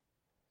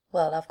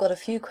Well, I've got a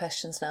few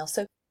questions now.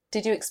 So,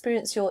 did you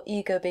experience your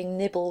ego being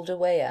nibbled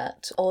away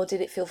at, or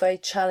did it feel very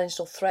challenged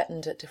or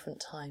threatened at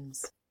different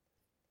times?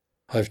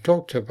 I've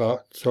talked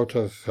about sort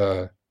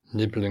of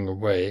nibbling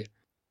away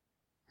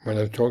when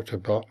I've talked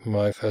about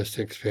my first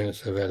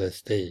experience of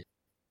LSD,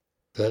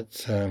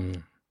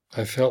 that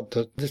I felt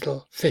that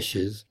little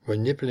fishes were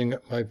nibbling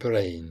at my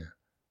brain.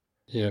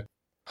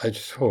 I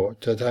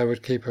thought that I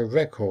would keep a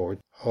record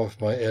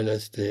of my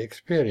LSD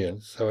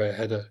experience, so I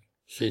had a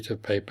sheet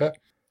of paper,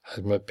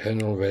 had my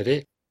pen all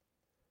ready.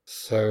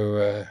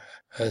 So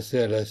as the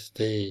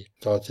LSD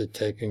started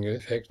taking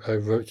effect, I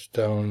wrote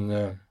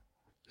down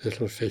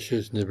little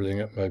fishes nibbling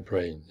at my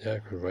brain. Yeah, I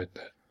could write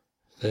that.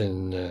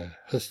 Then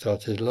I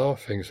started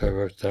laughing, so I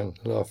wrote down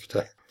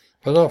laughter.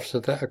 But after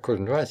that, I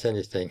couldn't write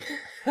anything.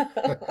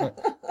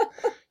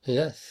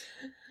 Yes.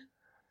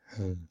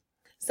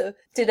 So,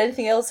 did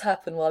anything else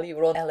happen while you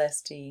were on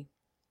LSD?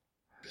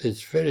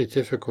 It's very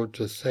difficult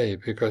to say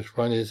because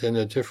one is in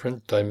a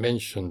different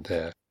dimension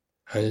there,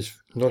 and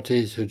it's not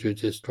easy to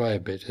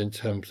describe it in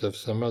terms of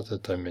some other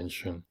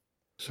dimension.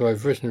 So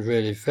I've written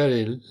really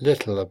very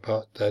little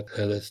about that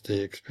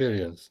LSD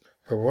experience.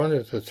 But one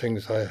of the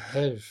things I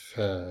have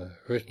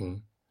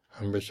written,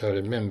 and which I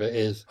remember,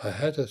 is I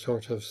had a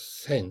sort of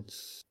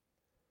sense,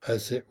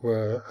 as it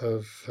were,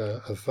 of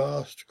a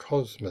vast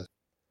cosmos,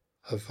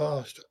 a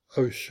vast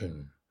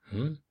ocean,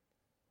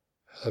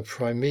 a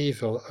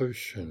primeval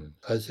ocean,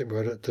 as it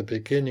were at the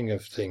beginning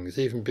of things,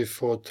 even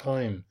before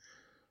time,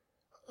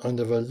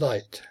 under a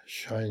light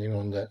shining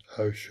on that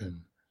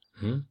ocean.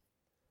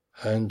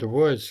 And the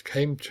words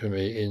came to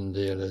me in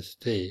the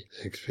LSD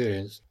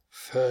experience,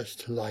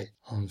 first light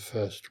on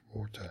first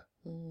water.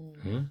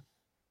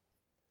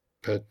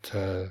 But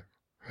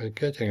we're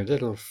getting a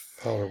little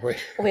far away.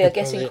 We are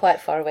getting quite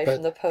far away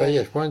from the poem. But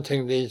yes, one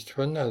thing leads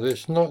to another.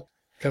 It's not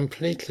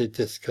completely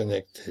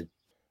disconnected,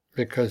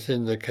 because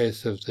in the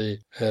case of the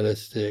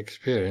LSD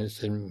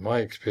experience, in my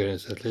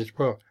experience at least,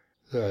 well,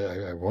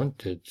 I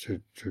wanted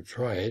to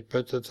try it,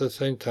 but at the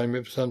same time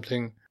it was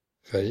something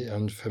very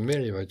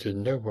unfamiliar. I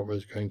didn't know what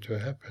was going to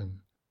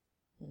happen.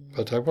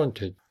 But I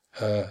wanted.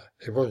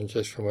 It wasn't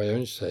just for my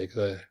own sake.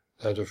 I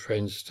had a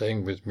friend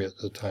staying with me at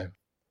the time,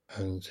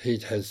 and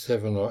he'd had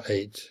 7 or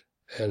 8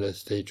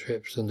 LSD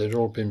trips, and they'd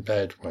all been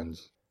bad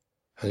ones.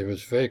 And he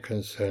was very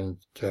concerned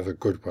to have a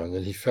good one,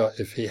 and he felt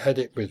if he had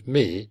it with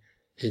me,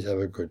 he'd have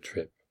a good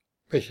trip,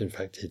 which in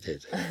fact he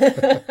did.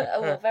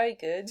 Oh, well, very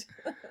good.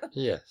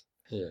 Yes,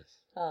 yes.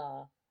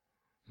 Ah.